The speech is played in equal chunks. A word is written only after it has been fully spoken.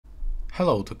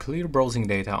Hello, to clear browsing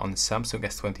data on Samsung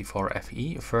S24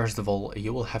 FE, first of all,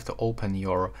 you will have to open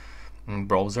your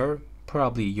browser.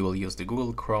 Probably you will use the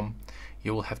Google Chrome.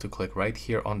 You will have to click right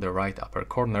here on the right upper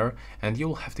corner and you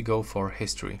will have to go for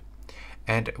history.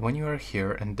 And when you are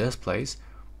here in this place,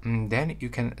 then you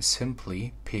can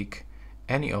simply pick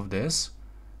any of this.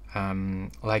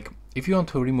 Like if you want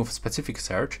to remove specific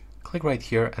search, click right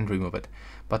here and remove it.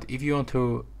 But if you want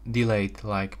to delete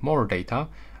like more data,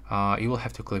 you will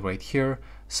have to click right here,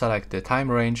 select the time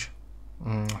range,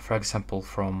 for example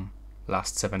from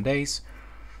last 7 days,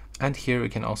 and here you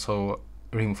can also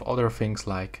remove other things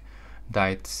like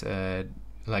that,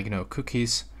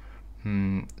 cookies,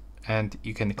 and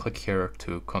you can click here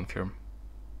to confirm.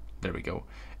 There we go,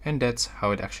 and that's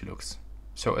how it actually looks.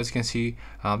 So as you can see,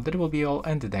 that will be all,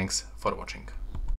 and thanks for watching.